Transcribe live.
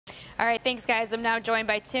All right, thanks, guys. I'm now joined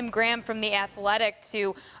by Tim Graham from The Athletic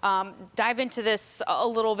to dive into this a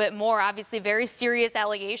little bit more. Obviously, very serious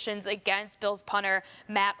allegations against Bills punter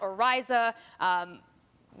Matt Araiza.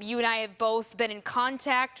 You and I have both been in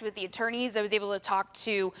contact with the attorneys. I was able to talk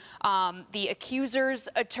to the accuser's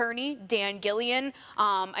attorney, Dan Gillian.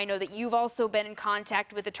 I know that you've also been in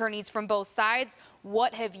contact with attorneys from both sides.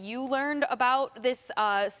 What have you learned about this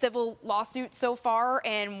civil lawsuit so far,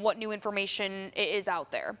 and what new information is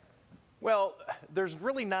out there? Well, there's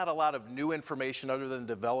really not a lot of new information other than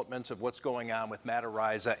developments of what's going on with Matt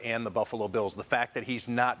Araiza and the Buffalo Bills. The fact that he's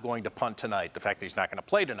not going to punt tonight, the fact that he's not going to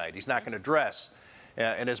play tonight, he's not going to dress.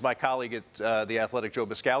 And as my colleague at The Athletic, Joe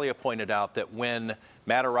Biscaglia, pointed out, that when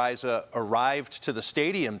Matt Araiza arrived to the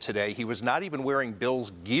stadium today, he was not even wearing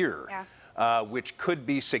Bills gear, which could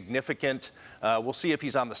be significant. We'll see if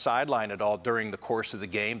he's on the sideline at all during the course of the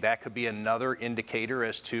game. That could be another indicator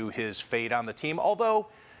as to his fate on the team, although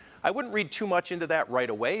I wouldn't read too much into that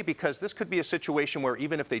right away, because this could be a situation where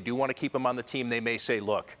even if they do want to keep him on the team, they may say,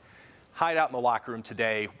 look, hide out in the locker room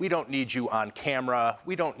today. We don't need you on camera.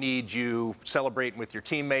 We don't need you celebrating with your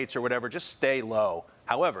teammates or whatever. Just stay low.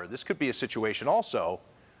 However, this could be a situation also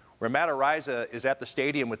where Matt Araiza is at the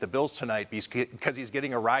stadium with the Bills tonight because he's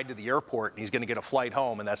getting a ride to the airport and he's going to get a flight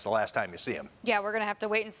home, and that's the last time you see him. Yeah, we're going to have to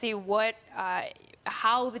wait and see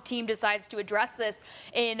how the team decides to address this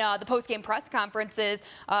in the post-game press conferences.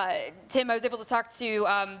 Tim, I was able to talk to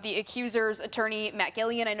the accuser's attorney, Matt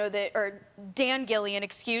Gillian. I know that, or Dan Gillian,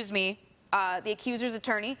 excuse me, the accuser's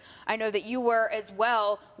attorney. I know that you were as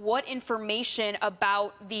well. What information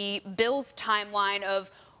about the Bills' timeline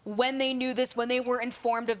of when they knew this, when they were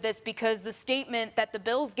informed of this? Because the statement that the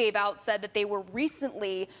Bills gave out said that they were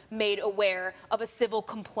recently made aware of a civil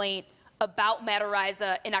complaint about Matt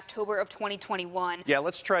Araiza in October of 2021. Yeah,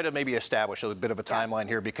 let's try to maybe establish a bit of a timeline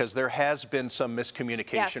here, because there has been some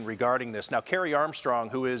miscommunication regarding this. Now, Kerry Armstrong,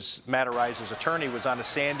 who is Matt Araiza's attorney, was on a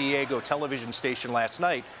San Diego television station last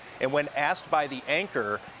night, and when asked by the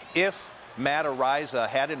anchor if Matt Araiza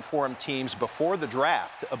had informed teams before the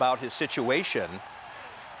draft about his situation,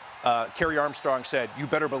 Kerry Armstrong said, "You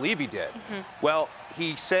better believe he did." Well,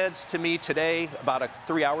 he says to me today, about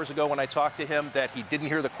 3 hours ago when I talked to him, that he didn't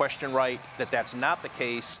hear the question right, that that's not the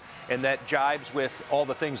case, and that jibes with all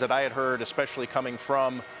the things that I had heard, especially coming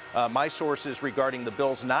from my sources regarding the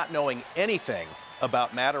Bills not knowing anything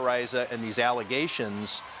about Matt Araiza and these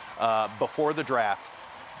allegations before the draft.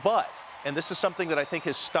 But, and this is something that I think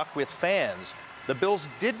has stuck with fans, the Bills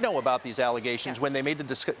did know about these allegations when they made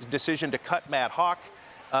the decision to cut Matt Hawk.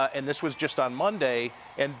 And this was just on Monday,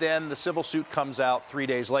 and then the civil suit comes out 3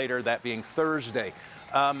 days later, that being Thursday.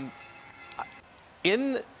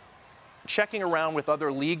 In checking around with other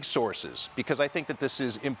league sources, because I think that this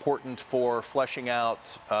is important for fleshing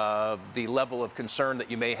out the level of concern that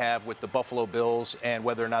you may have with the Buffalo Bills and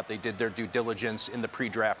whether or not they did their due diligence in the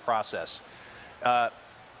pre-draft process.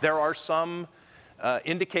 There are some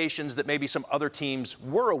indications that maybe some other teams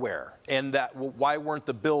were aware, and that why weren't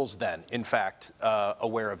the Bills then, in fact,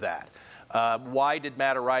 aware of that? Why did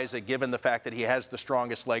Matt Araiza, given the fact that he has the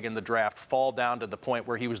strongest leg in the draft, fall down to the point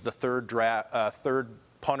where he was the third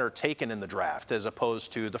punter taken in the draft as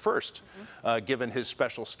opposed to the first, given his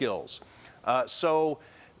special skills? So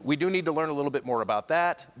we do need to learn a little bit more about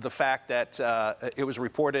that. The fact that it was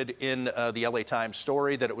reported in the LA Times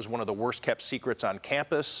story that it was one of the worst kept secrets on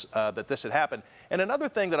campus that this had happened. And another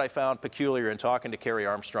thing that I found peculiar in talking to Kerry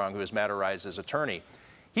Armstrong, who is Matt Araiza's attorney,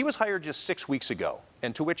 he was hired just 6 weeks ago.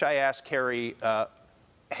 And to which I asked Kerry, did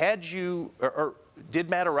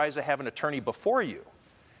Matt Araiza have an attorney before you?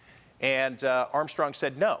 And Armstrong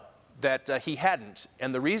said no, that he hadn't.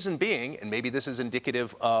 And the reason being, and maybe this is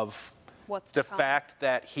indicative of the fact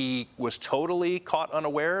that he was totally caught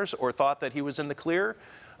unawares or thought that he was in the clear.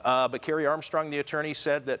 But Kerry Armstrong, the attorney,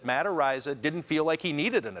 said that Matt Araiza didn't feel like he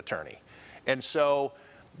needed an attorney. And so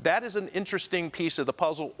that is an interesting piece of the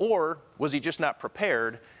puzzle. Or was he just not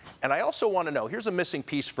prepared? And I also want to know, here's a missing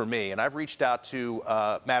piece for me, and I've reached out to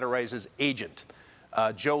Matt Araiza's agent,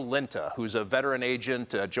 Joe Linta, who's a veteran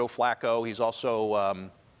agent, Joe Flacco. He's also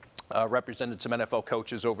represented some NFL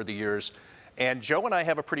coaches over the years. And Joe and I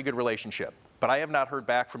have a pretty good relationship, but I have not heard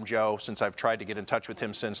back from Joe since I've tried to get in touch with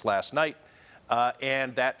him since last night.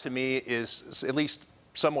 And that, to me, is at least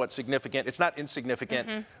somewhat significant. It's not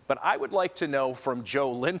insignificant, but I would like to know from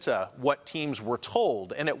Joe Linta what teams were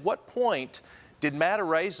told, and at what point Did Matt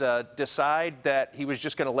Araiza decide that he was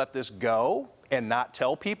just going to let this go and not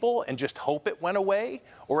tell people and just hope it went away?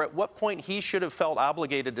 Or at what point he should have felt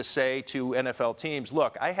obligated to say to NFL teams,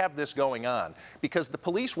 look, I have this going on? Because the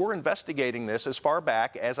police were investigating this as far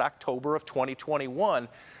back as October of 2021.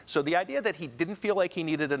 So the idea that he didn't feel like he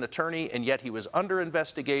needed an attorney and yet he was under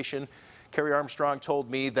investigation. Kerry Armstrong told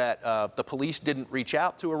me that the police didn't reach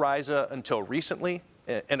out to Araiza until recently.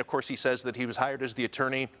 And of course, he says that he was hired as the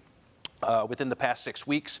attorney within the past 6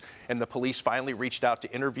 weeks, and the police finally reached out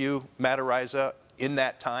to interview Matt Araiza in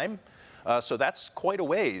that time. So that's quite a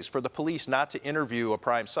ways for the police not to interview a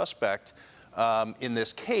prime suspect in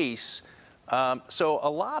this case. So a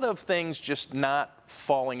lot of things just not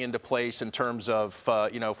falling into place in terms of,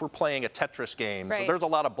 if we're playing a Tetris game, right. So there's a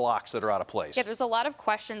lot of blocks that are out of place. Yeah, there's a lot of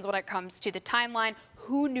questions when it comes to the timeline.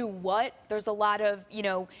 Who knew what? There's a lot of,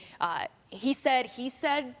 he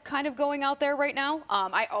said kind of going out there right now.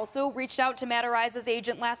 I also reached out to Matt Araiza's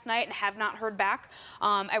agent last night and have not heard back.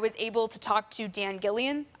 I was able to talk to Dan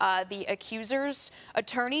Gillian, the accuser's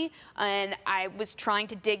attorney, and I was trying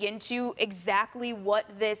to dig into exactly what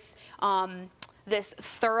this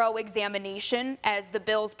thorough examination, as the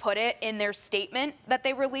Bills put it in their statement that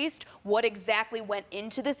they released, what exactly went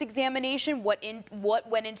into this examination, what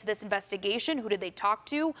went into this investigation, who did they talk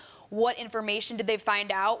to, what information did they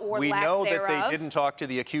find out or we lack know thereof. that they didn't talk to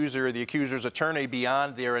the accuser or the accuser's attorney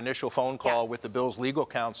beyond their initial phone call Yes. with the Bills' legal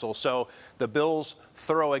counsel. So the Bills'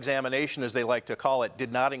 thorough examination, as they like to call it,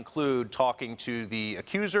 did not include talking to the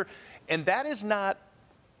accuser, and that is not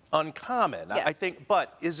uncommon, yes. I think,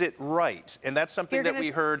 but is it right? And that's something that we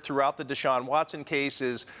heard throughout the Deshaun Watson case,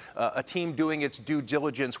 is a team doing its due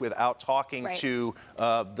diligence without talking right. to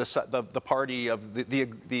the party of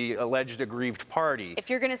the alleged aggrieved party. If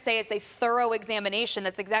you're going to say it's a thorough examination,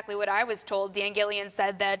 that's exactly what I was told. Dan Gillian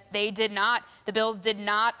said that the Bills did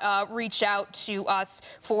not reach out to us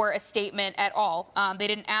for a statement at all. They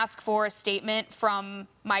didn't ask for a statement from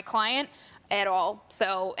my client at all.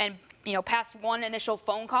 So, and past one initial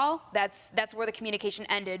phone call, that's where the communication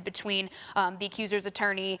ended between the accuser's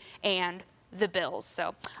attorney and the Bills.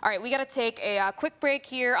 So, all right, we got to take a quick break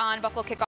here on Buffalo Kickoff.